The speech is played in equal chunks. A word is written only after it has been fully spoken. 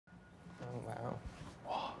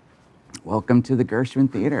Welcome to the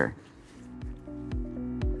Gershwin Theater.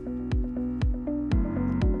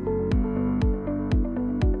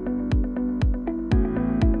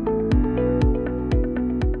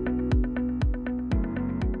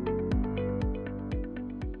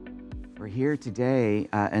 We're here today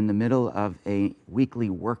in the middle of a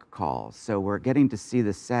weekly work call. So we're getting to see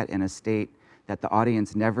the set in a state that the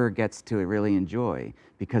audience never gets to really enjoy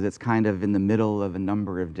because it's kind of in the middle of a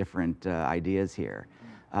number of different ideas here.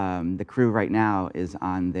 The crew right now is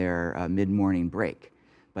on their mid-morning break,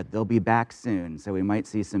 but they'll be back soon, so we might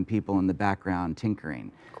see some people in the background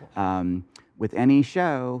tinkering. Cool. With any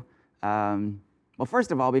show, well,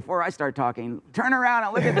 first of all, before I start talking, turn around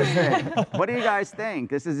and look at this thing. What do you guys think?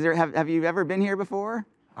 This is have you ever been here before?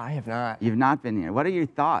 I have not. You've not been here. What are your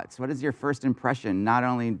thoughts? What is your first impression, not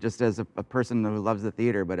only just as a person who loves the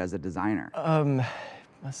theater, but as a designer?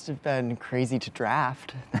 Must have been crazy to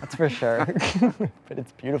draft, that's for sure. But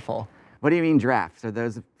it's beautiful. What do you mean draft? So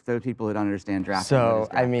those people who don't understand drafting. So,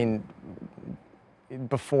 I mean,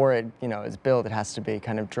 before it is built, it has to be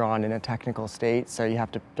kind of drawn in a technical state. So you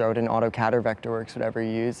have to throw it in AutoCAD or Vectorworks, whatever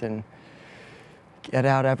you use, and get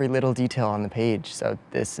out every little detail on the page. So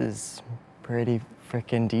this is pretty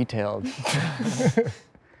freaking detailed.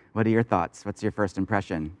 What are your thoughts? What's your first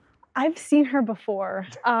impression? I've seen her before,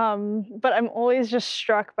 but I'm always just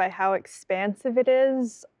struck by how expansive it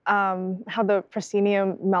is, how the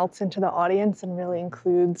proscenium melts into the audience and really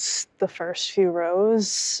includes the first few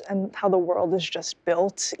rows, and how the world is just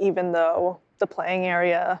built, even though the playing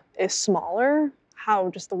area is smaller. How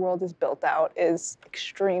just the world is built out is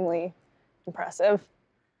extremely impressive.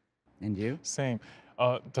 And you? Same.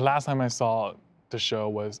 The last time I saw the show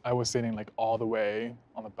I was sitting like all the way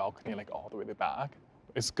on the balcony, like all the way to the back.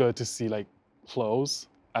 It's good to see like close.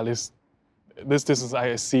 At least this distance,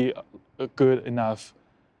 I see a good enough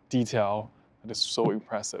detail that is so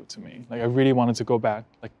impressive to me. Like I really wanted to go back,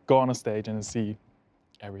 like go on a stage and see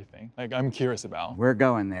everything. Like I'm curious about. We're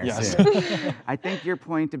going there yes. soon. I think your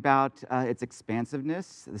point about its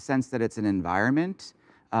expansiveness, the sense that it's an environment,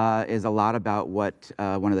 is a lot about what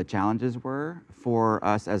one of the challenges were for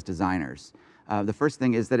us as designers. The first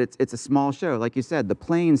thing is that it's a small show. Like you said, the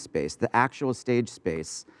playing space, the actual stage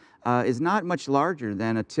space, is not much larger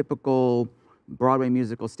than a typical Broadway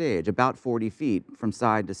musical stage, about 40 feet from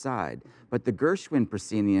side to side. But the Gershwin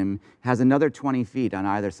proscenium has another 20 feet on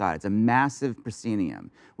either side. It's a massive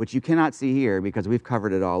proscenium, which you cannot see here because we've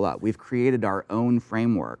covered it all up. We've created our own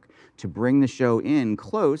framework to bring the show in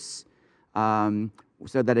close so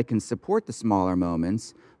that it can support the smaller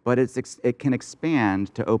moments, but it can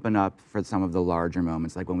expand to open up for some of the larger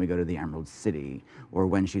moments, like when we go to the Emerald City, or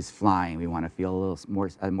when she's flying, we want to feel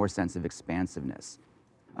a more sense of expansiveness.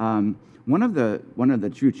 One of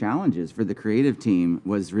the true challenges for the creative team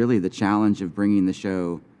was really the challenge of bringing the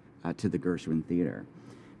show to the Gershwin Theater.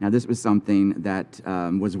 Now, this was something that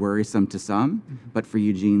was worrisome to some, but for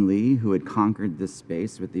Eugene Lee, who had conquered this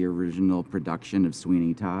space with the original production of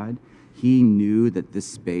Sweeney Todd, he knew that this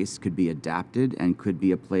space could be adapted and could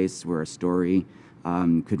be a place where a story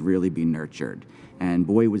could really be nurtured. And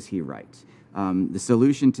boy, was he right. The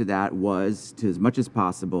solution to that was, to as much as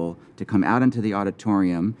possible, to come out into the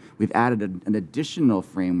auditorium. We've added an additional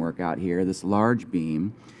framework out here, this large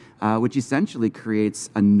beam, which essentially creates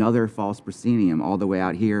another false proscenium all the way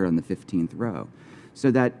out here on the 15th row.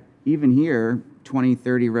 So that even here, 20,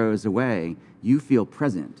 30 rows away, you feel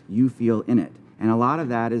present, you feel in it. And a lot of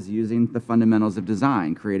that is using the fundamentals of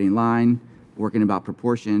design, creating line, working about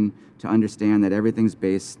proportion, to understand that everything's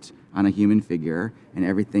based on a human figure and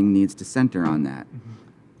everything needs to center on that.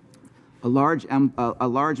 A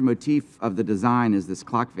large motif of the design is this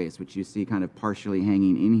clock face, which you see kind of partially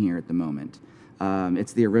hanging in here at the moment.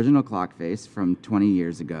 It's the original clock face from 20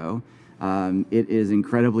 years ago. It is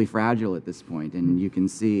incredibly fragile at this point, and you can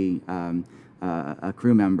see a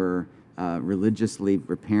crew member religiously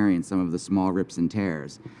repairing some of the small rips and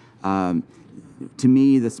tears. To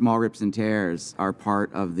me, the small rips and tears are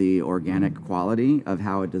part of the organic quality of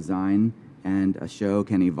how a design and a show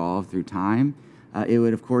can evolve through time. It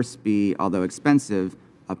would, of course, be, although expensive,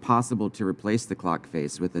 possible to replace the clock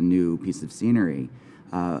face with a new piece of scenery.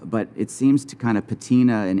 But it seems to kind of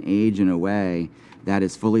patina and age in a way that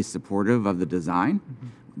is fully supportive of the design.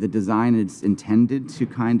 The design is intended to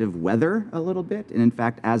kind of weather a little bit, and in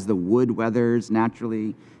fact, as the wood weathers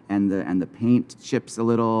naturally and the paint chips a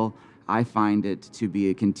little, I find it to be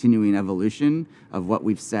a continuing evolution of what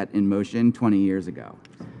we've set in motion 20 years ago.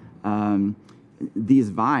 These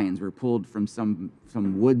vines were pulled from some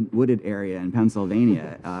wooded area in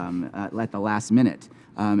Pennsylvania at the last minute.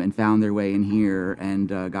 and found their way in here and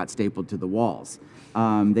got stapled to the walls.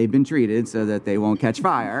 They've been treated so that they won't catch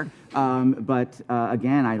fire. But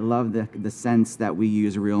again, I love the sense that we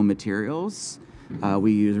use real materials.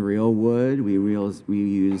 We use real wood. We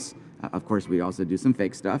use, of course, we also do some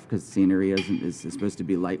fake stuff because scenery is supposed to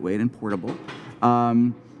be lightweight and portable.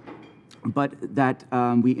 But that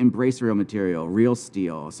we embrace real material, real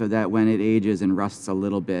steel, so that when it ages and rusts a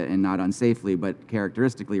little bit, and not unsafely, but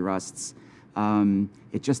characteristically rusts,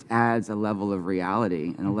 it just adds a level of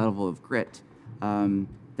reality and a level of grit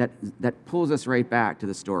that pulls us right back to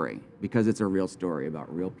the story, because it's a real story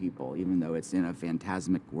about real people, even though it's in a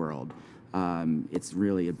phantasmic world. It's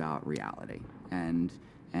really about reality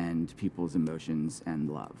and people's emotions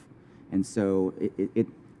and love. And so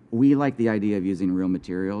we like the idea of using real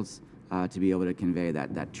materials to be able to convey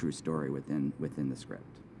that true story within the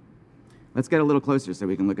script. Let's get a little closer so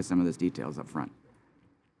we can look at some of those details up front.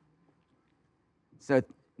 So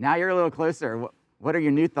now you're a little closer. What are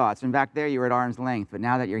your new thoughts? From back there, you were at arm's length, but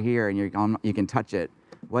now that you're here and you can touch it,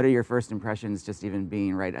 what are your first impressions just even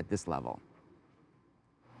being right at this level?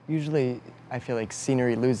 Usually, I feel like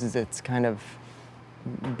scenery loses its kind of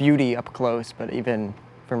beauty up close, but even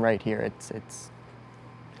from right here, it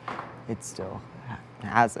still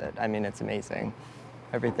has it. I mean, it's amazing.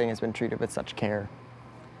 Everything has been treated with such care.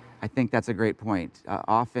 I think that's a great point.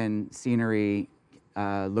 Often scenery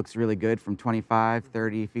looks really good from 25,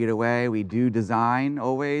 30 feet away. We do design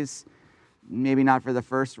always, maybe not for the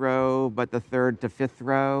first row, but the third to fifth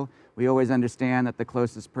row. We always understand that the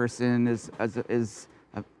closest person is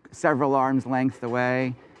several arms length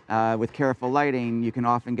away. With careful lighting, you can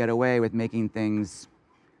often get away with making things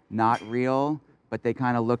not real, but they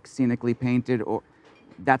kind of look scenically painted. Or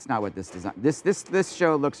that's not what this design. This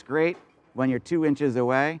show looks great when you're 2 inches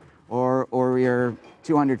away or you're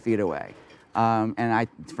 200 feet away. And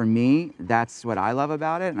for me, that's what I love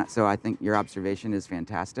about it. And so I think your observation is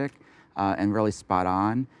fantastic and really spot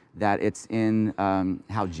on, that it's in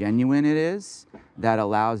how genuine it is that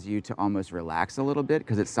allows you to almost relax a little bit,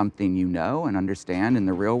 because it's something you know and understand in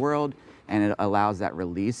the real world, and it allows that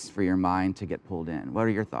release for your mind to get pulled in. What are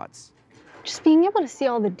your thoughts? Just being able to see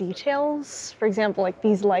all the details, for example, like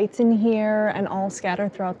these lights in here and all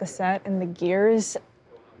scattered throughout the set, and the gears,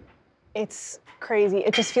 it's crazy.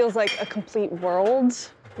 It just feels like a complete world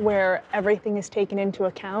where everything is taken into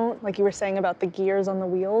account. Like you were saying about the gears on the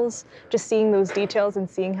wheels, just seeing those details and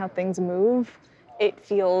seeing how things move, it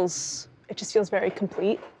just feels very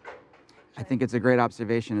complete. I think it's a great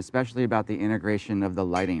observation, especially about the integration of the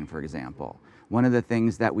lighting, for example. One of the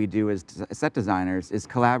things that we do as set designers is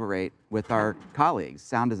collaborate with our colleagues,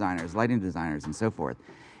 sound designers, lighting designers, and so forth.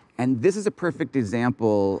 And this is a perfect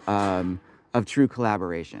example of true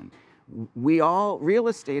collaboration. Real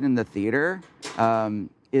estate in the theater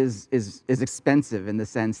is expensive in the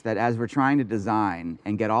sense that as we're trying to design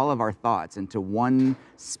and get all of our thoughts into one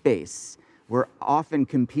space, we're often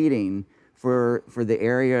competing for the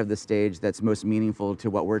area of the stage that's most meaningful to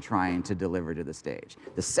what we're trying to deliver to the stage.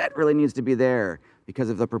 The set really needs to be there because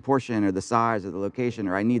of the proportion or the size or the location,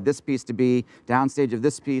 or I need this piece to be downstage of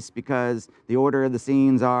this piece because the order of the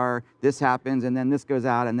scenes are this happens and then this goes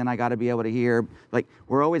out and then I got to be able to hear. Like,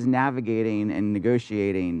 we're always navigating and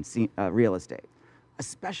negotiating real estate,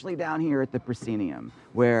 especially down here at the proscenium,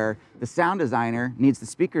 where the sound designer needs the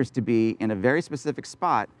speakers to be in a very specific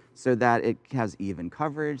spot so that it has even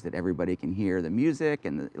coverage, that everybody can hear the music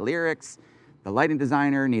and the lyrics. The lighting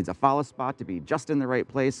designer needs a follow spot to be just in the right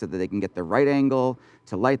place so that they can get the right angle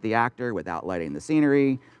to light the actor without lighting the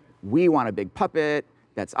scenery. We want a big puppet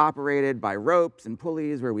that's operated by ropes and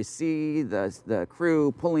pulleys where we see the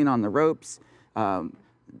crew pulling on the ropes. The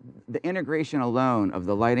integration alone of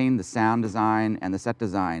the lighting, the sound design, and the set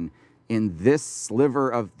design in this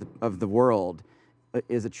sliver of the world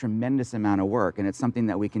is a tremendous amount of work, and it's something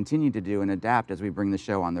that we continue to do and adapt as we bring the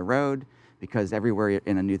show on the road, because everywhere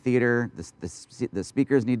in a new theater, the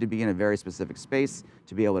speakers need to be in a very specific space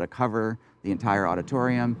to be able to cover the entire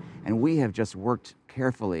auditorium, and we have just worked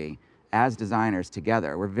carefully as designers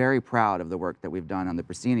together. We're very proud of the work that we've done on the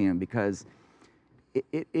proscenium, because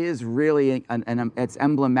it is really, it's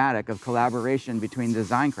emblematic of collaboration between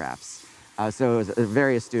design crafts. So it was a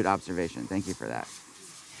very astute observation. Thank you for that.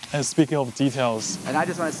 And speaking of details. And I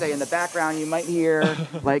just want to say, in the background, you might hear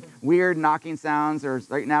like weird knocking sounds, or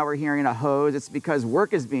right now we're hearing a hose. It's because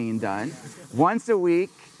work is being done. Once a week,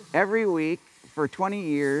 every week, for 20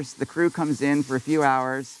 years, the crew comes in for a few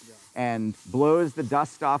hours and blows the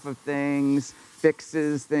dust off of things,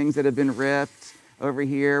 fixes things that have been ripped. Over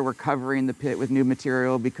here, we're covering the pit with new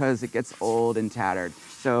material because it gets old and tattered.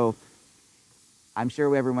 So I'm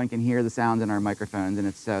sure everyone can hear the sounds in our microphones,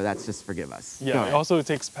 and so that's just forgive us. Yeah, it also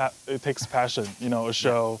takes passion, you know, a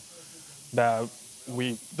show that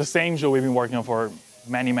the same show we've been working on for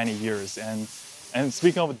many, many years. And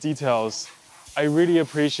speaking of details, I really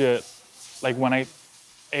appreciate, like, when I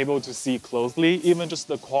able to see closely, even just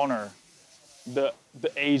the corner, the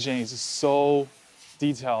aging is so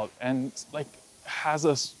detailed and like has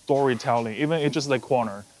a storytelling, even it's just like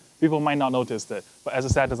corner. People might not notice it, but as a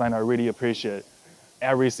set designer, I really appreciate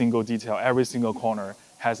every single detail, every single corner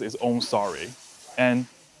has its own story. And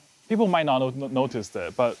people might not notice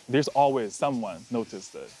that, but there's always someone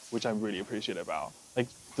noticed it, which I really appreciate about. Like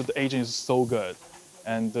the aging is so good,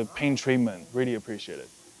 and the paint treatment, really appreciate it.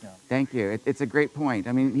 Yeah. Thank you. It's a great point.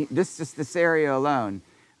 I mean, this area alone.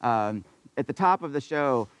 At the top of the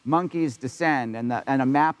show, monkeys descend, and a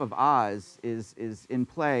map of Oz is in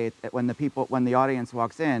play when the audience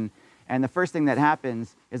walks in. And the first thing that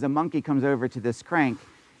happens is a monkey comes over to this crank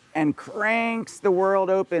and cranks the world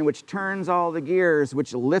open, which turns all the gears,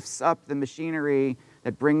 which lifts up the machinery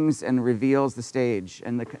that brings and reveals the stage,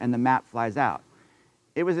 and the map flies out.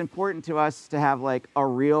 It was important to us to have like a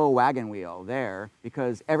real wagon wheel there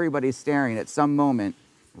because everybody's staring at some moment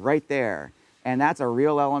right there. And that's a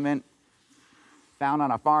real element found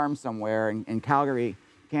on a farm somewhere in Calgary,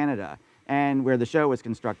 Canada, and where the show was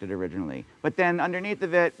constructed originally. But then underneath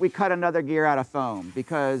of it, we cut another gear out of foam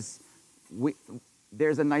because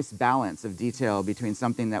there's a nice balance of detail between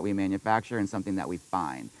something that we manufacture and something that we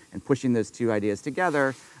find. And pushing those two ideas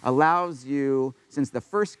together allows you, since the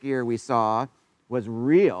first gear we saw was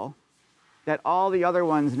real, that all the other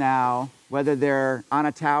ones now, whether they're on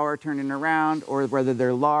a tower turning around or whether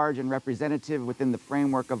they're large and representative within the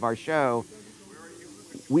framework of our show,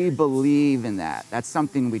 we believe in that. That's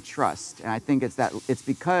something we trust. And I think it's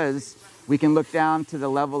because we can look down to the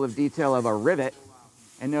level of detail of a rivet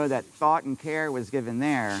and know that thought and care was given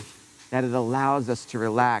there, that it allows us to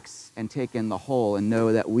relax and take in the whole and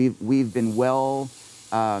know that we've been well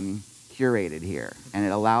curated here. And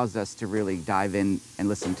it allows us to really dive in and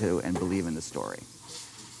listen to and believe in the story.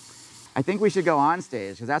 I think we should go on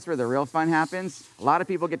stage because that's where the real fun happens. A lot of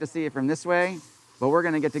people get to see it from this way, but we're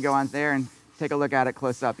going to get to go on there and take a look at it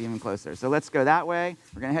close up, even closer. So let's go that way.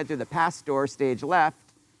 We're going to head through the pass door, stage left,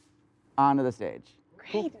 onto the stage.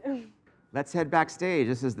 Great. Let's head backstage.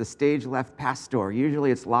 This is the stage left pass door.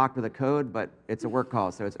 Usually it's locked with a code, but it's a work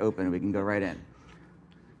call, so it's open and we can go right in.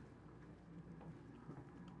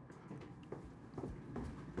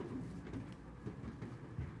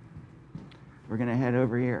 We're going to head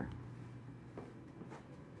over here.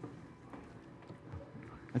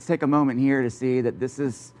 Let's take a moment here to see that this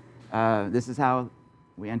is how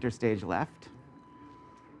we enter stage left.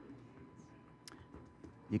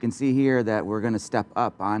 You can see here that we're going to step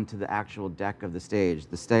up onto the actual deck of the stage.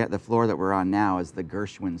 The floor that we're on now is the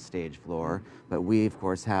Gershwin stage floor, but we, of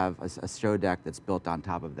course, have a show deck that's built on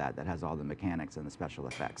top of that has all the mechanics and the special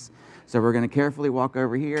effects. So we're going to carefully walk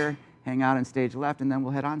over here, hang out on stage left, and then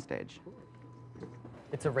we'll head on stage.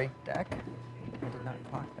 It's a raked deck. I did not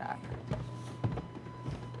clock that.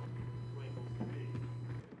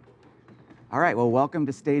 All right, well, welcome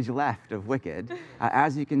to stage left of Wicked.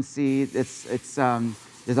 As you can see, there's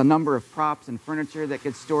a number of props and furniture that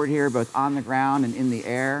gets stored here, both on the ground and in the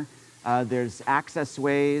air. There's access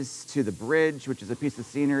ways to the bridge, which is a piece of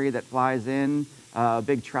scenery that flies in, a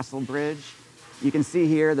big trestle bridge. You can see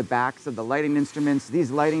here the backs of the lighting instruments.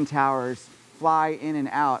 These lighting towers fly in and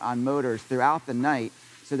out on motors throughout the night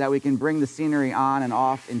so that we can bring the scenery on and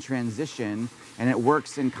off in transition, and it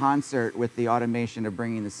works in concert with the automation of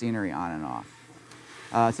bringing the scenery on and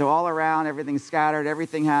off. So all around, everything's scattered,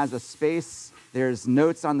 everything has a space. There's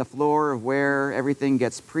notes on the floor of where everything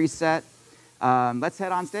gets preset. Let's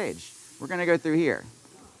head on stage. We're going to go through here.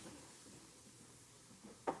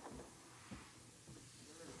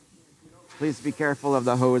 Please be careful of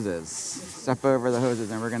the hoses. Step over the hoses,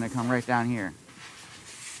 and we're going to come right down here.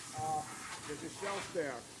 There's a shelf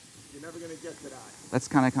there. You're never going to get to that. Let's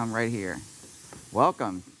kind of come right here.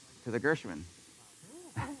 Welcome to the Gershwin.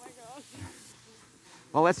 Oh my gosh.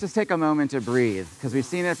 Well, let's just take a moment to breathe, because we've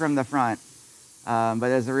seen it from the front, but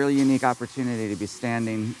there's a really unique opportunity to be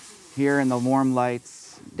standing here in the warm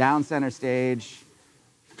lights, down center stage,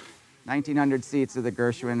 1,900 seats of the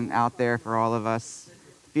Gershwin out there for all of us.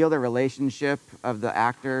 Feel the relationship of the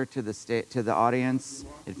actor to the audience.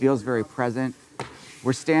 It feels very present.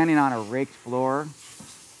 We're standing on a raked floor.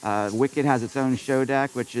 Wicked has its own show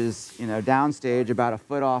deck, which is, downstage about a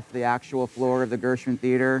foot off the actual floor of the Gershwin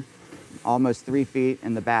Theater, almost 3 feet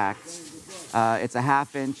in the back. It's a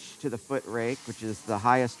 1/2 inch to the foot rake, which is the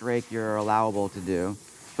highest rake you're allowable to do.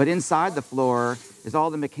 But inside the floor is all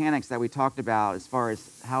the mechanics that we talked about as far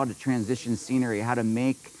as how to transition scenery, how to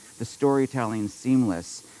make the storytelling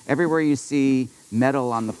seamless. Everywhere you see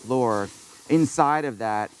metal on the floor, inside of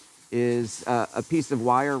that is a piece of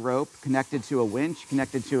wire rope connected to a winch,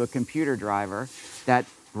 connected to a computer driver that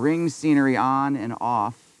brings scenery on and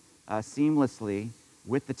off seamlessly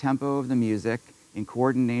with the tempo of the music in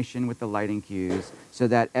coordination with the lighting cues, so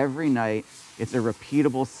that every night it's a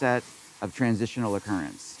repeatable set of transitional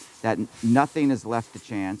occurrence, that nothing is left to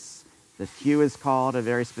chance. The cue is called at a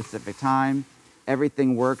very specific time.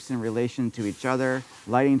 Everything works in relation to each other.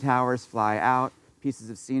 Lighting towers fly out. Pieces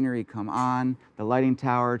of scenery come on. The lighting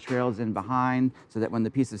tower trails in behind so that when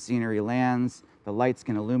the piece of scenery lands, the lights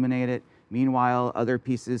can illuminate it. Meanwhile, other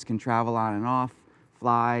pieces can travel on and off,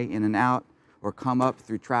 fly in and out, or come up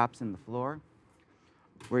through traps in the floor.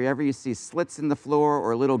 Wherever you see slits in the floor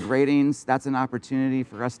or little gratings, that's an opportunity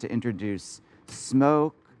for us to introduce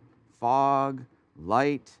smoke, fog,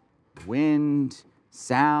 light, wind,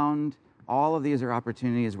 sound. All of these are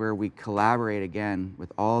opportunities where we collaborate again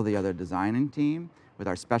with all the other designing team, with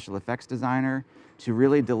our special effects designer, to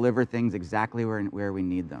really deliver things exactly where we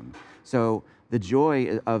need them. So the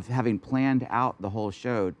joy of having planned out the whole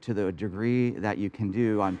show to the degree that you can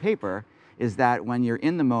do on paper is that when you're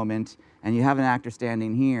in the moment and you have an actor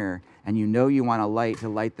standing here and you know you want a light to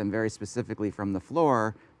light them very specifically from the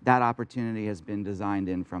floor, that opportunity has been designed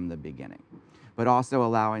in from the beginning. But also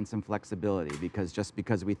allowing some flexibility, because just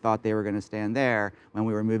because we thought they were going to stand there when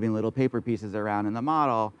we were moving little paper pieces around in the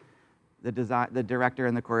model, the director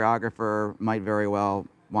and the choreographer might very well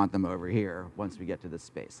want them over here once we get to this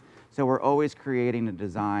space. So we're always creating a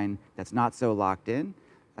design that's not so locked in,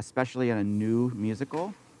 especially in a new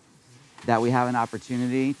musical, that we have an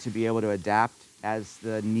opportunity to be able to adapt as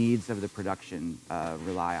the needs of the production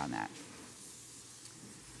rely on that.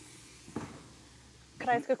 Could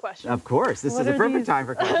I ask a question? Of course, this is the perfect time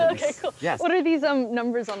for questions. Okay, cool. Yes. What are these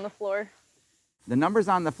numbers on the floor? The numbers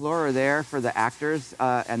on the floor are there for the actors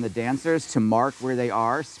and the dancers to mark where they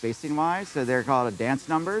are spacing-wise, so they're called dance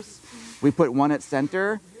numbers. We put one at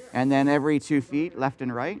center, and then every 2 feet left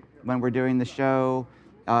and right. When we're doing the show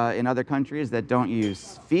in other countries that don't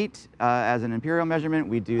use feet as an imperial measurement,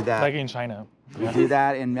 we do that. Like in China. We do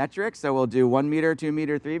that in metric, so we'll do 1 meter, 2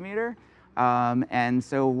 meter, 3 meter. And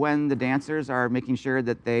so when the dancers are making sure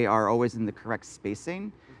that they are always in the correct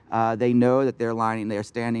spacing, they know that they're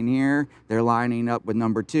standing here, they're lining up with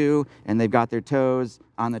number 2, and they've got their toes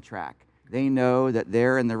on the track. They know that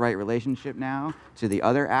they're in the right relationship now to the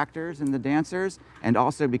other actors and the dancers, and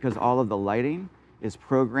also because all of the lighting is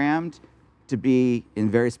programmed to be in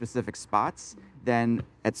very specific spots, then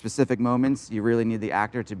at specific moments, you really need the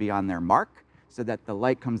actor to be on their mark so that the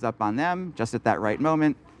light comes up on them just at that right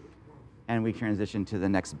moment, and we transition to the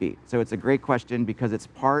next beat. So it's a great question because it's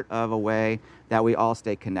part of a way that we all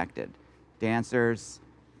stay connected. Dancers,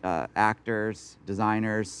 actors,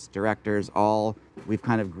 designers, directors, we've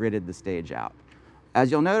kind of gridded the stage out. As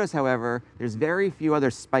you'll notice, however, there's very few other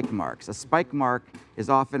spike marks. A spike mark is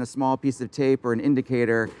often a small piece of tape or an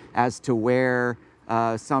indicator as to where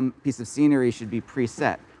some piece of scenery should be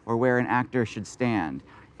preset or where an actor should stand.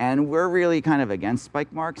 And we're really kind of against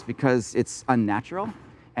spike marks because it's unnatural.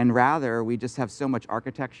 And rather, we just have so much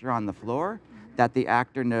architecture on the floor that the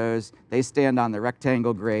actor knows they stand on the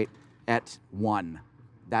rectangle grate at 1.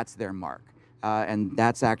 That's their mark. And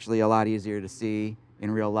that's actually a lot easier to see in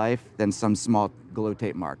real life than some small glow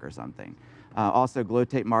tape mark or something. Also, glow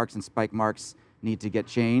tape marks and spike marks need to get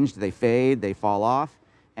changed. They fade, they fall off,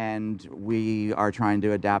 and we are trying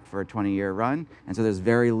to adapt for a 20-year run. And so there's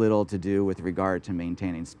very little to do with regard to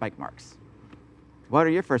maintaining spike marks. What are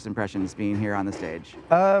your first impressions being here on the stage?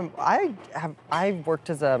 I worked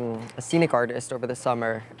as a scenic artist over the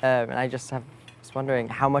summer, and I just was wondering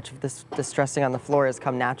how much of this distressing on the floor has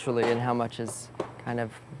come naturally and how much is kind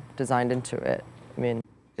of designed into it. I mean,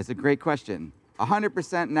 it's a great question.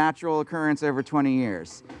 100% natural occurrence over 20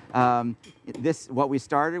 years. What we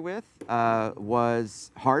started with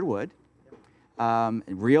was hardwood,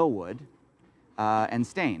 real wood, and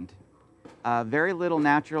stained. Very little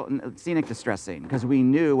natural scenic distressing, because we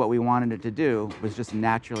knew what we wanted it to do was just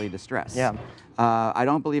naturally distress. Yeah. I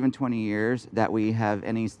don't believe in 20 years that we have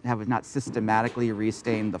not systematically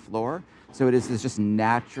restained the floor. So it is just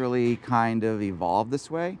naturally kind of evolved this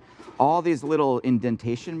way. All these little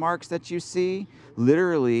indentation marks that you see,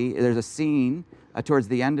 literally, there's a scene towards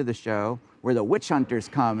the end of the show where the witch hunters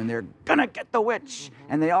come and they're gonna get the witch,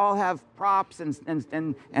 and they all have props and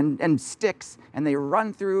sticks, and they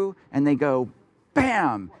run through and they go,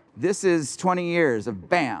 bam! This is 20 years of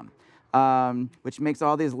bam, which makes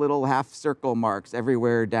all these little half circle marks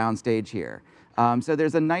everywhere downstage here. So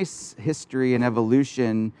there's a nice history and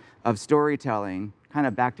evolution of storytelling, kind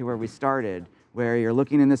of back to where we started, where you're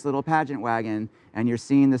looking in this little pageant wagon and you're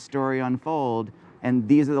seeing the story unfold, and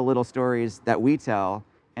these are the little stories that we tell.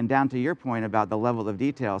 And down to your point about the level of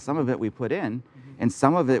detail, some of it we put in, and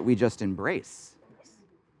some of it we just embrace.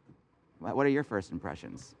 What are your first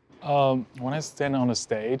impressions? When I stand on the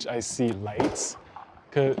stage, I see lights.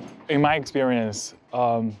 'Cause in my experience,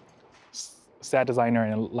 set designer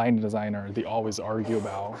and lighting designer, they always argue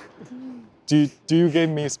about, do you give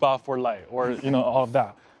me a spot for light, or all of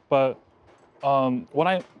that. But what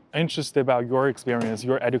I'm interested about your experience,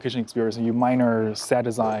 your education experience, you minor set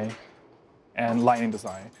design and lighting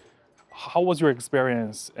design. How was your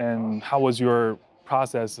experience and how was your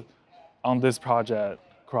process on this project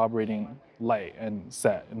collaborating light and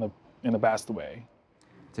set in the best way?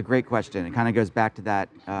 It's a great question. It kind of goes back to that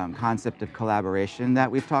concept of collaboration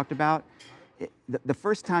that we've talked about. The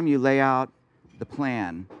first time you lay out the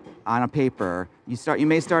plan on a paper, you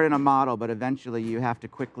may start in a model, but eventually you have to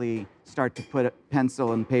quickly start to put a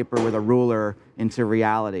pencil and paper with a ruler into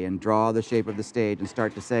reality and draw the shape of the stage and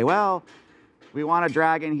start to say, well, we want a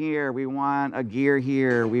dragon here, we want a gear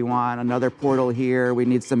here, we want another portal here, we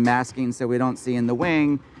need some masking so we don't see in the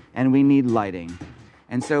wing, and we need lighting.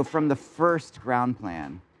 And so from the first ground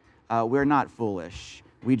plan, we're not foolish.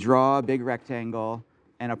 We draw a big rectangle,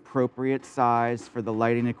 an appropriate size for the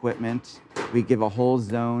lighting equipment. We give a whole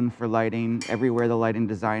zone for lighting everywhere the lighting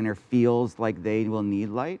designer feels like they will need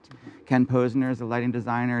light. Ken Posner is a lighting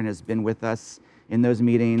designer and has been with us in those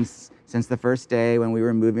meetings since the first day when we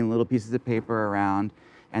were moving little pieces of paper around,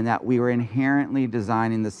 and that we were inherently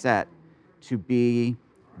designing the set to be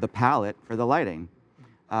the palette for the lighting.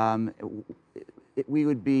 We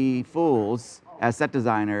would be fools as set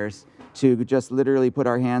designers to just literally put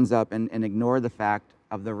our hands up and ignore the fact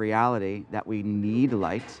of the reality that we need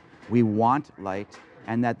light, we want light,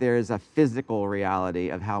 and that there is a physical reality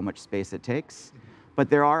of how much space it takes. But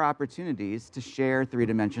there are opportunities to share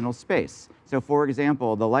three-dimensional space. So for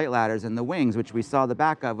example, the light ladders and the wings, which we saw the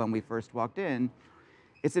back of when we first walked in,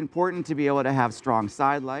 it's important to be able to have strong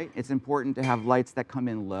side light. It's important to have lights that come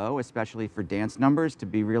in low, especially for dance numbers, to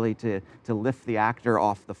be really to lift the actor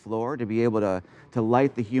off the floor, to be able to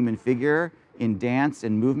light the human figure in dance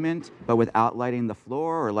and movement, but without lighting the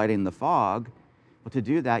floor or lighting the fog. Well, to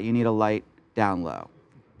do that, you need a light down low.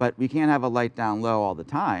 But we can't have a light down low all the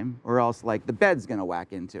time, or else like the bed's gonna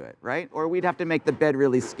whack into it, right? Or we'd have to make the bed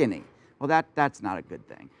really skinny. Well, that's not a good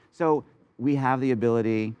thing. So we have the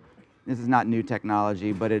ability, this is not new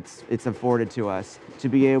technology, but it's afforded to us to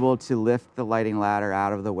be able to lift the lighting ladder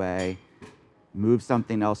out of the way, move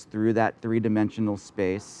something else through that three-dimensional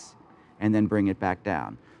space, and then bring it back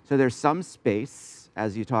down. So there's some space,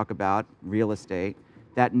 as you talk about real estate,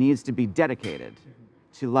 that needs to be dedicated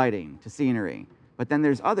to lighting, to scenery. But then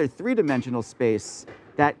there's other three-dimensional space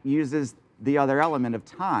that uses the other element of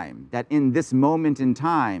time, that in this moment in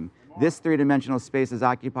time, this three-dimensional space is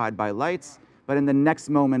occupied by lights, but in the next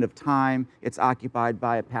moment of time, it's occupied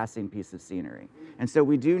by a passing piece of scenery. And so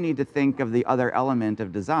we do need to think of the other element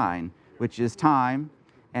of design, which is time,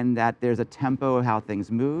 and that there's a tempo of how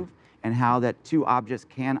things move, and how that two objects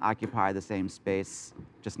can occupy the same space,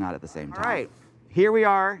 just not at the same time. All right, here we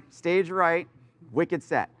are, stage right, wicked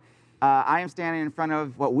set. I am standing in front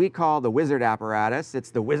of what we call the wizard apparatus. It's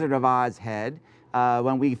the Wizard of Oz head.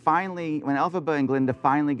 When Elphaba and Glinda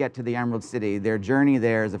finally get to the Emerald City, their journey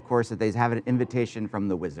there is, of course, that they have an invitation from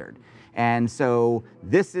the wizard. And so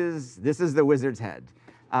this is the wizard's head.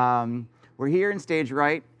 We're here in stage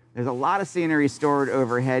right. There's a lot of scenery stored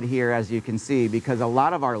overhead here, as you can see, because a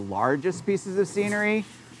lot of our largest pieces of scenery,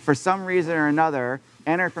 for some reason or another,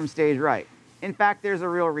 enter from stage right. In fact, there's a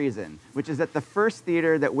real reason, which is that the first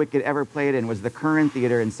theater that Wicked ever played in was the Curran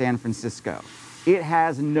Theater in San Francisco. It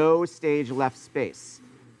has no stage left space.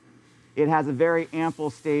 It has a very ample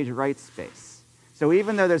stage right space. So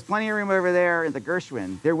even though there's plenty of room over there at the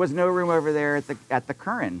Gershwin, there was no room over there at the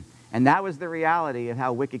Curran. And that was the reality of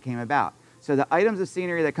how Wicked came about. So the items of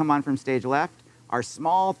scenery that come on from stage left are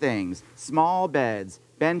small things, small beds,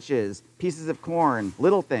 benches, pieces of corn,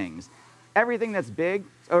 little things. Everything that's big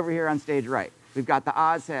is over here on stage right. We've got the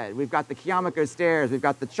Oz head, we've got the Kiyomiko stairs, we've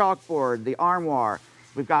got the chalkboard, the armoire,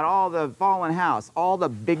 we've got all the fallen house, all the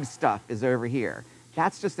big stuff is over here.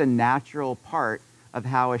 That's just a natural part of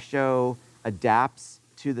how a show adapts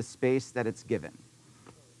to the space that it's given.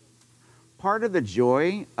 Part of the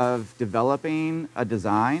joy of developing a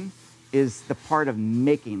design is the part of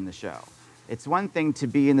making the show. It's one thing to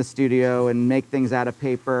be in the studio and make things out of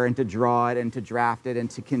paper and to draw it and to draft it and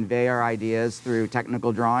to convey our ideas through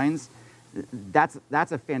technical drawings. That's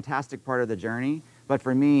a fantastic part of the journey. But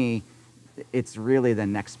for me, it's really the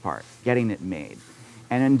next part, getting it made.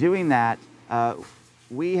 And in doing that,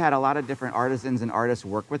 we had a lot of different artisans and artists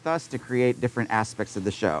work with us to create different aspects of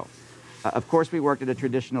the show. Of course, we worked at a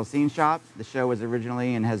traditional scene shop. The show was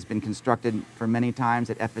originally and has been constructed for many times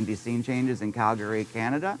at F&D Scene Changes in Calgary,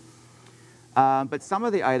 Canada. But some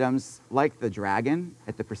of the items, like the dragon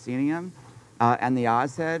at the proscenium and the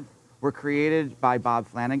Oz head, were created by Bob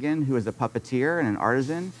Flanagan, who is a puppeteer and an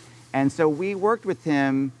artisan. And so we worked with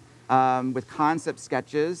him with concept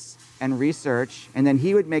sketches and research, and then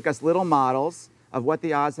he would make us little models of what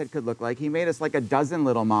the Oz head could look like. He made us like a dozen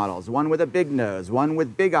little models, one with a big nose, one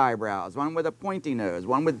with big eyebrows, one with a pointy nose,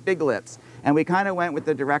 one with big lips. And we kind of went with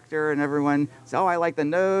the director and everyone said, oh, I like the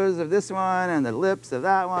nose of this one and the lips of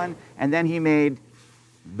that one. And then he made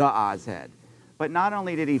the Oz head. But not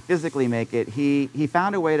only did he physically make it, he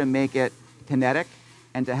found a way to make it kinetic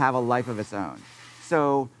and to have a life of its own.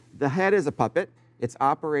 So the head is a puppet. It's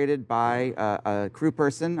operated by a crew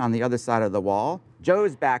person on the other side of the wall.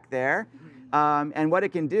 Joe's back there. And what it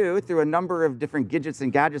can do through a number of different gadgets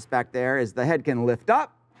and gadgets back there is the head can lift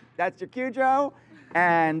up. That's your cue, Joe.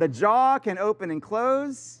 And the jaw can open and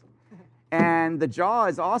close. And the jaw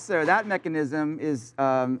is also, that mechanism is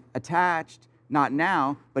attached, not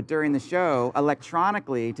now, but during the show,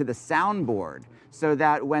 electronically to the soundboard, so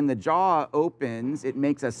that when the jaw opens, it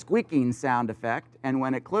makes a squeaking sound effect. And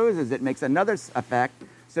when it closes, it makes another effect,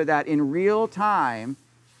 so that in real time,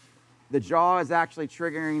 the jaw is actually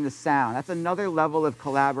triggering the sound. That's another level of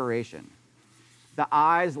collaboration. The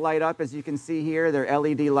eyes light up, as you can see here. They're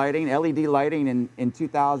LED lighting. LED lighting in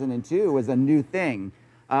 2002 was a new thing.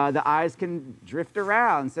 The eyes can drift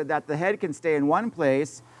around so that the head can stay in one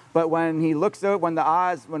place, but when he looks out,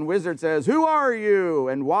 when Wizard says, "Who are you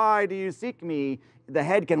and why do you seek me?" the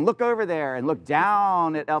head can look over there and look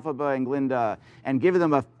down at Elphaba and Glinda and give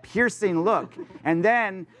them a piercing look. And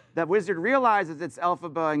then the wizard realizes it's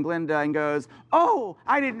Elphaba and Glinda and goes, "Oh,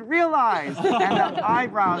 I didn't realize." And the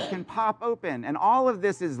eyebrows can pop open. And all of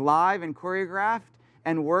this is live and choreographed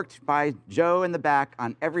and worked by Joe in the back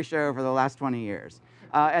on every show for the last 20 years.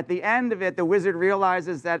 At the end of it, the wizard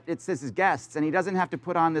realizes that it's his guests and he doesn't have to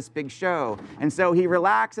put on this big show. And so he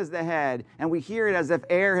relaxes the head and we hear it as if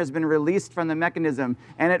air has been released from the mechanism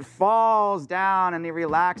and it falls down and he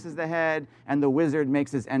relaxes the head and the wizard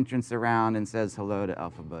makes his entrance around and says hello to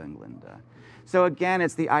Elphaba and Glinda. So again,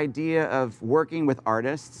 it's the idea of working with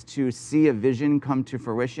artists to see a vision come to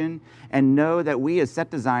fruition and know that we as set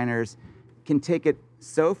designers can take it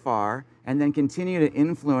so far and then continue to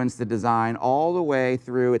influence the design all the way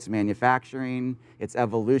through its manufacturing, its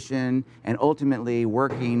evolution, and ultimately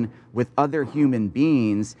working with other human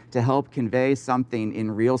beings to help convey something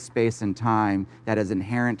in real space and time that is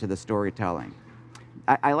inherent to the storytelling.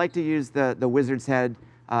 I like to use the wizard's head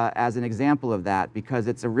as an example of that because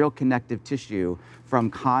it's a real connective tissue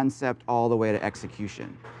from concept all the way to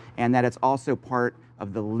execution, and that it's also part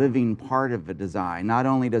of the living part of the design. Not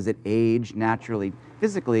only does it age naturally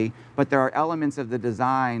physically, but there are elements of the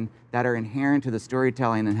design that are inherent to the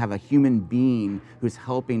storytelling and have a human being who's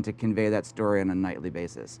helping to convey that story on a nightly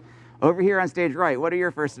basis. Over here on stage right, what are your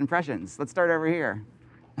first impressions? Let's start over here.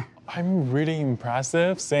 I'm really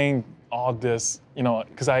impressive seeing all this, you know,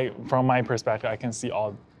 because from my perspective, I can see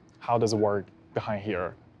how does it work behind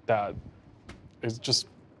here. That is just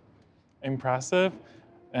impressive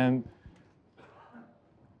and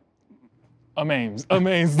amazed.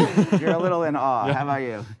 You're a little in awe. Yeah. How about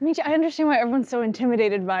you? I understand why everyone's so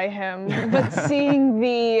intimidated by him, but seeing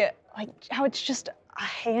how it's just a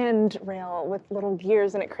handrail with little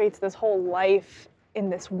gears and it creates this whole life in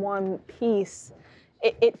this one piece,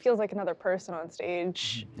 it feels like another person on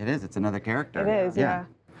stage. It is. It's another character. It is, yeah.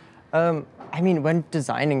 I mean, when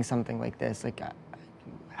designing something like this, like,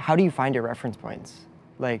 how do you find your reference points?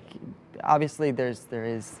 Like, obviously there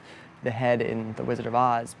is the head in The Wizard of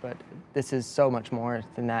Oz, but this is so much more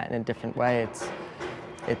than that in a different way.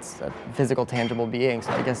 It's a physical, tangible being.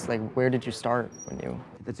 So I guess, like, where did you start when you?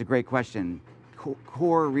 That's a great question.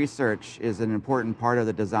 Core research is an important part of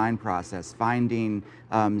the design process, finding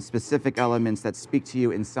specific elements that speak to you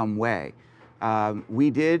in some way. We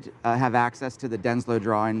did have access to the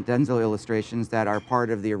Denslow illustrations that are part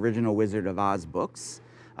of the original Wizard of Oz books.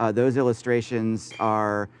 Those illustrations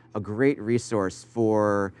are a great resource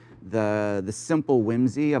for the simple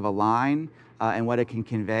whimsy of a line and what it can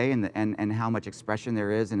convey and how much expression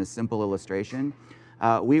there is in a simple illustration.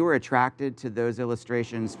 We were attracted to those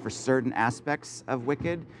illustrations for certain aspects of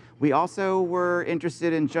Wicked. We also were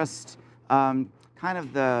interested in just kind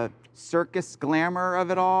of the circus glamour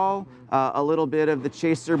of it all, a little bit of the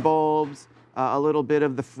chaser bulbs, a little bit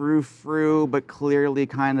of the frou-frou, but clearly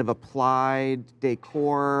kind of applied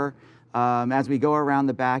decor, As we go around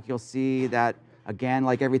the back, you'll see that, again,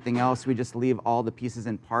 like everything else, we just leave all the pieces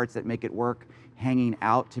and parts that make it work hanging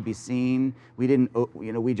out to be seen. We didn't,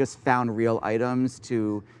 we just found real items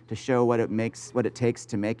to show what it takes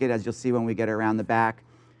to make it. As you'll see when we get around the back,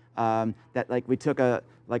 that like we took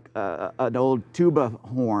an old tuba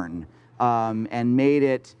horn and made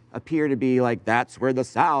it appear to be like that's where the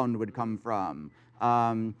sound would come from.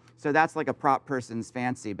 So that's like a prop person's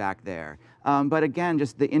fancy back there. But again,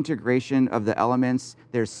 just the integration of the elements.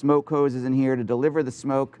 There's smoke hoses in here to deliver the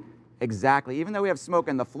smoke exactly. Even though we have smoke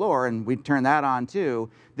in the floor, and we turn that on too,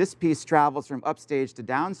 this piece travels from upstage to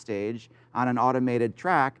downstage on an automated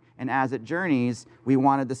track, and as it journeys, we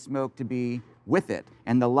wanted the smoke to be with it,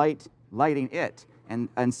 and the lighting it.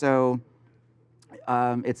 And so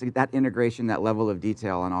it's that integration, that level of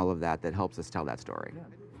detail on all of that helps us tell that story.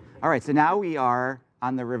 All right, so now we are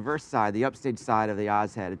on the reverse side, the upstage side of the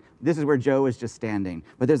Oz head. This is where Joe was just standing.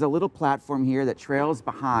 But there's a little platform here that trails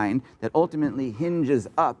behind that ultimately hinges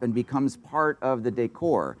up and becomes part of the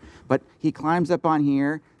decor. But he climbs up on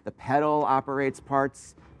here. The pedal operates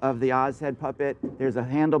parts of the Oz head puppet. There's a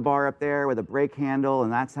handlebar up there with a brake handle,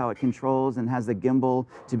 and that's how it controls and has the gimbal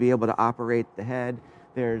to be able to operate the head.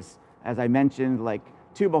 There's, as I mentioned, like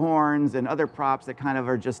tuba horns and other props that kind of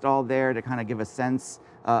are just all there to kind of give a sense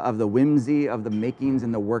of the whimsy of the makings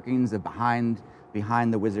and the workings of behind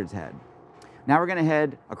the wizard's head. Now we're going to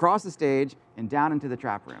head across the stage and down into the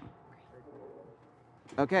trap room.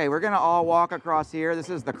 Okay, we're going to all walk across here. This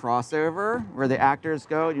is the crossover where the actors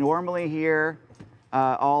go. Normally here,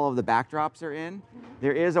 all of the backdrops are in.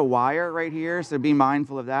 There is a wire right here, so be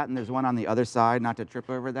mindful of that. And there's one on the other side, not to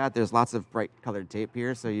trip over that. There's lots of bright colored tape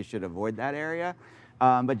here, so you should avoid that area.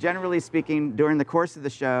 But generally speaking, during the course of the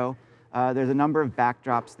show, there's a number of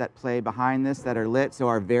backdrops that play behind this that are lit, so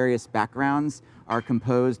our various backgrounds are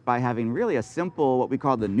composed by having really a simple, what we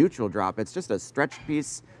call the neutral drop. It's just a stretched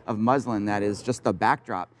piece of muslin that is just the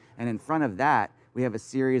backdrop. And in front of that, we have a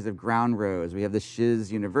series of ground rows. We have the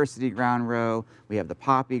Shiz University ground row, we have the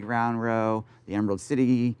Poppy ground row, the Emerald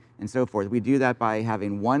City, and so forth. We do that by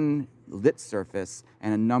having one lit surface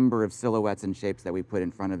and a number of silhouettes and shapes that we put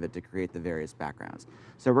in front of it to create the various backgrounds.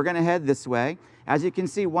 So we're going to head this way. As you can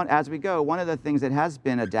see, as we go, one of the things that has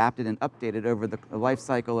been adapted and updated over the life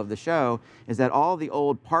cycle of the show is that all the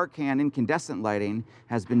old park hand incandescent lighting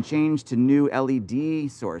has been changed to new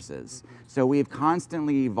LED sources. So we've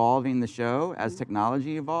constantly evolving the show as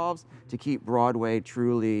technology evolves to keep Broadway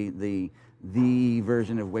truly the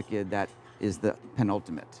version of Wicked that is the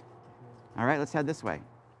penultimate. All right, let's head this way.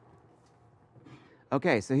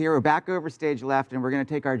 Okay, so here we're back over stage left, and we're going to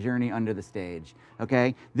take our journey under the stage.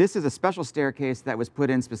 Okay, this is a special staircase that was put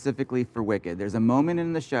in specifically for Wicked. There's a moment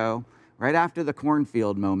in the show, right after the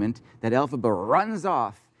cornfield moment, that Elphaba runs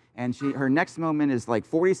off, and her next moment is like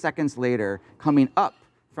 40 seconds later, coming up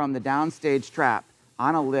from the downstage trap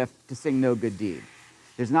on a lift to sing No Good Deed.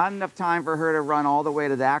 There's not enough time for her to run all the way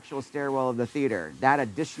to the actual stairwell of the theater. That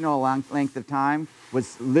additional length of time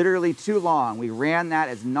was literally too long. We ran that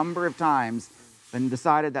as a number of times and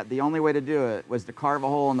decided that the only way to do it was to carve a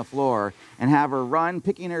hole in the floor and have her run,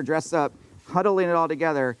 picking her dress up, huddling it all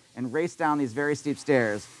together, and race down these very steep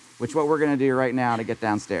stairs, which is what we're going to do right now to get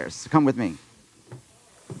downstairs. So come with me.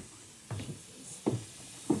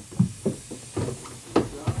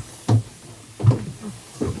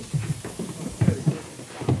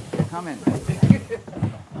 Come in.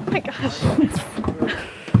 Oh my gosh.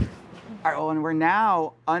 All right, well, and we're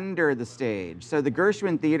now under the stage. So the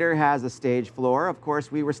Gershwin Theater has a stage floor. Of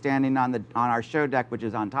course, we were standing on our show deck, which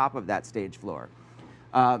is on top of that stage floor.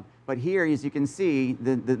 But here, as you can see,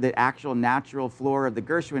 the actual natural floor of the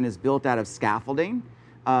Gershwin is built out of scaffolding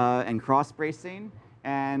and cross bracing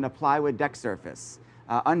and a plywood deck surface.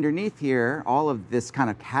 Underneath here, all of this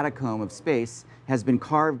kind of catacomb of space has been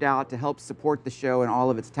carved out to help support the show and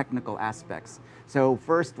all of its technical aspects. So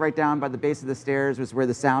first, right down by the base of the stairs was where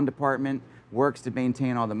the sound department works to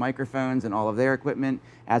maintain all the microphones and all of their equipment.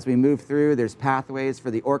 As we move through, there's pathways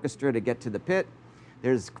for the orchestra to get to the pit.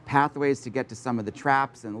 There's pathways to get to some of the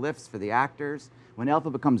traps and lifts for the actors. When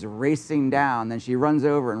Elphaba comes racing down, then she runs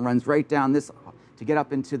over and runs right down this to get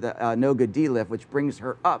up into the No Good D lift, which brings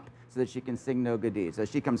her up so that she can sing No Good D. So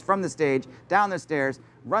she comes from the stage, down the stairs,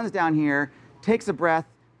 runs down here, takes a breath,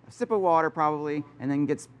 a sip of water probably, and then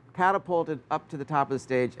gets catapulted up to the top of the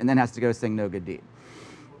stage and then has to go sing No Good Deed.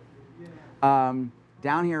 Down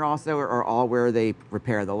here also are all where they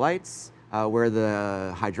repair the lights, where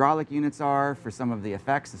the hydraulic units are for some of the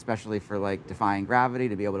effects, especially for like defying gravity,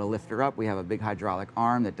 to be able to lift her up. We have a big hydraulic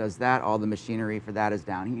arm that does that. All the machinery for that is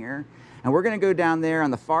down here. And we're going to go down there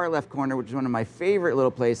on the far left corner, which is one of my favorite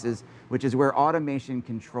little places, which is where automation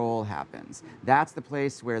control happens. That's the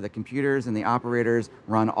place where the computers and the operators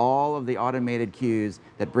run all of the automated cues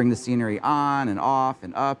that bring the scenery on and off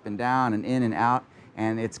and up and down and in and out.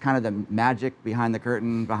 And it's kind of the magic behind the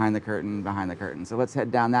curtain, behind the curtain, behind the curtain. So let's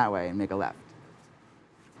head down that way and make a left.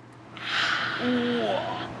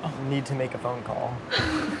 Need to make a phone call.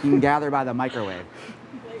 You can gather by the microwave.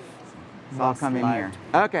 So I'll come in here.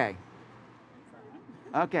 Okay.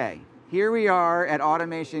 Okay, here we are at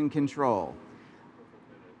automation control.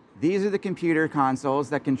 These are the computer consoles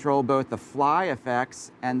that control both the fly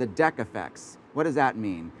effects and the deck effects. What does that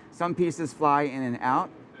mean? Some pieces fly in and out.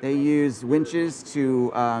 They use winches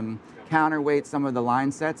to counterweight some of the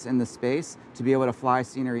line sets in the space to be able to fly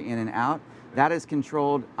scenery in and out. That is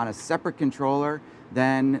controlled on a separate controller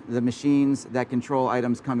than the machines that control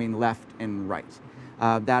items coming left and right.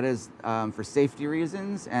 That is for safety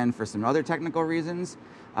reasons and for some other technical reasons.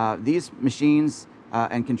 These machines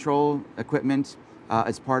and control equipment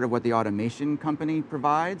is part of what the automation company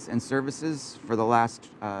provides and services for the last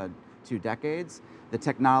 2 decades. The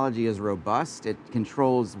technology is robust. It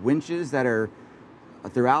controls winches that are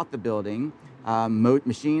throughout the building,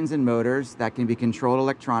 machines and motors that can be controlled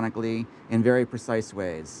electronically in very precise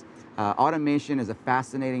ways. Automation is a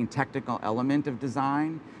fascinating technical element of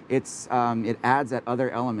design. It adds that other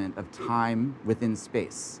element of time within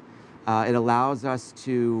space. It allows us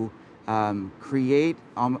to create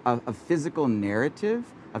a physical narrative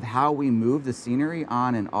of how we move the scenery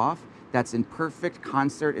on and off that's in perfect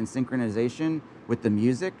concert and synchronization with the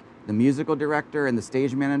music, the musical director and the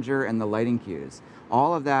stage manager and the lighting cues.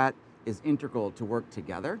 All of that is integral to work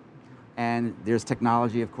together. And there's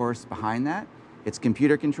technology, of course, behind that. It's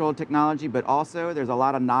computer-controlled technology, but also there's a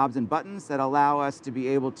lot of knobs and buttons that allow us to be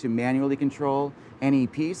able to manually control any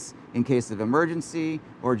piece in case of emergency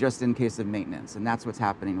or just in case of maintenance, and that's what's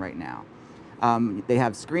happening right now. They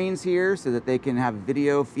have screens here so that they can have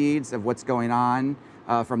video feeds of what's going on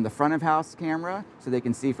from the front of house camera so they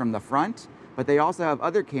can see from the front, but they also have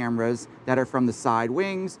other cameras that are from the side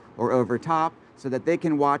wings or over top so that they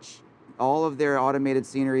can watch all of their automated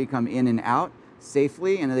scenery come in and out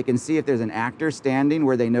safely, and they can see if there's an actor standing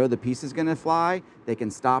where they know the piece is going to fly. They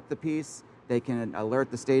can stop the piece. They can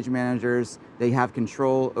alert the stage managers. They have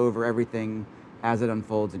control over everything as it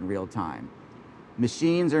unfolds in real time.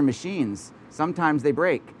 Machines are machines. Sometimes they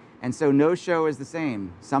break, and so no show is the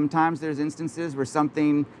same. Sometimes there's instances where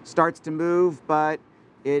something starts to move, but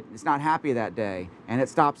it's not happy that day, and it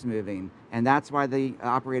stops moving. And that's why the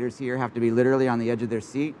operators here have to be literally on the edge of their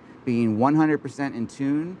seat, being 100% in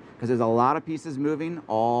tune, because there's a lot of pieces moving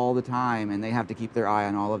all the time, and they have to keep their eye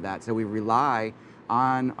on all of that. So we rely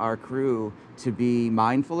on our crew to be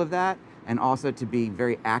mindful of that, and also to be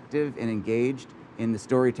very active and engaged in the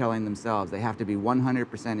storytelling themselves. They have to be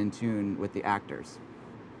 100% in tune with the actors.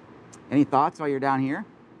 Any thoughts while you're down here?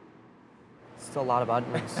 It's a lot of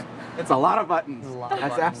buttons. It's a lot of buttons.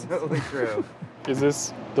 That's absolutely true. Is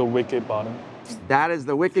this the wicked button? That is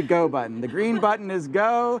the wicked go button. The green button is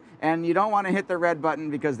go, and you don't want to hit the red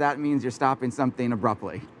button because that means you're stopping something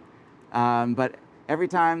abruptly. But every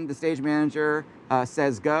time the stage manager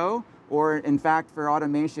says go, or in fact for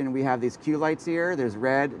automation we have these cue lights here. There's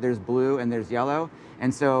red, there's blue, and there's yellow.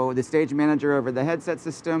 And so the stage manager over the headset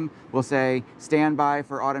system will say, stand by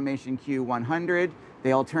for automation cue 100.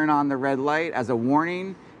 They'll turn on the red light as a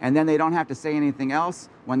warning, and then they don't have to say anything else.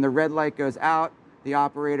 When the red light goes out, the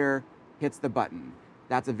operator hits the button.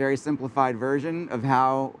 That's a very simplified version of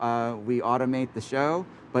how we automate the show,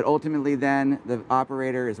 but ultimately then the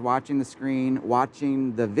operator is watching the screen,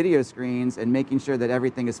 watching the video screens, and making sure that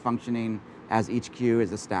everything is functioning as each cue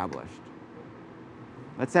is established.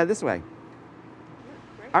 Let's head this way.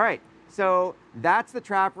 All right, so that's the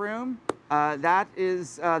trap room. That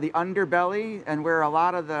is the underbelly, and where a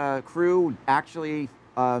lot of the crew actually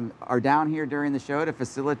are down here during the show to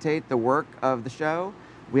facilitate the work of the show.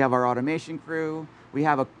 We have our automation crew. We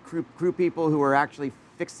have a crew people who are actually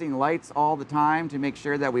fixing lights all the time to make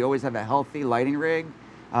sure that we always have a healthy lighting rig.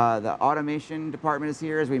 The automation department is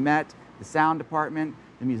here, as we met. The sound department.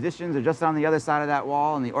 The musicians are just on the other side of that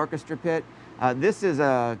wall in the orchestra pit. This is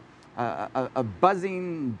a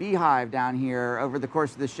buzzing beehive down here over the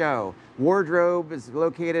course of the show. Wardrobe is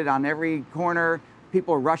located on every corner.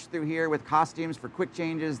 People rush through here with costumes for quick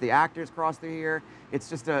changes. The actors cross through here. It's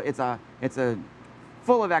just it's a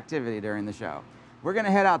full of activity during the show. We're going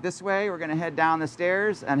to head out this way. We're going to head down the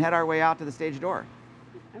stairs and head our way out to the stage door.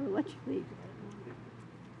 I will let you leave.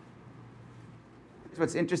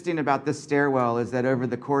 What's interesting about this stairwell is that over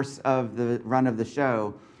the course of the run of the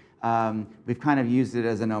show, we've kind of used it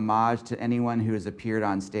as an homage to anyone who has appeared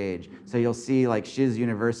on stage. So you'll see like Shiz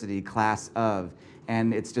University, class of,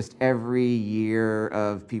 And it's just every year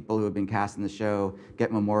of people who have been cast in the show get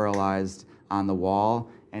memorialized on the wall.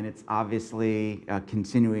 And it's obviously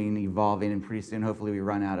continuing, evolving, and pretty soon, hopefully, we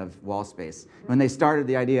run out of wall space. When they started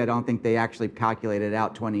the idea, I don't think they actually calculated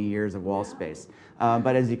out 20 years of wall space.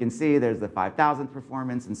 But as you can see, there's the 5,000th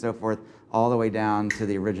performance and so forth, all the way down to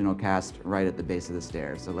the original cast right at the base of the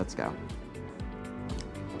stairs. So let's go.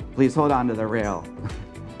 Please hold on to the rail.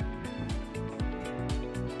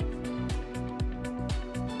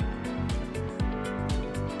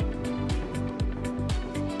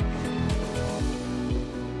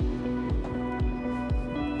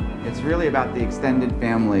 It's really about the extended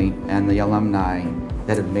family and the alumni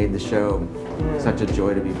that have made the show such a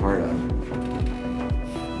joy to be part of.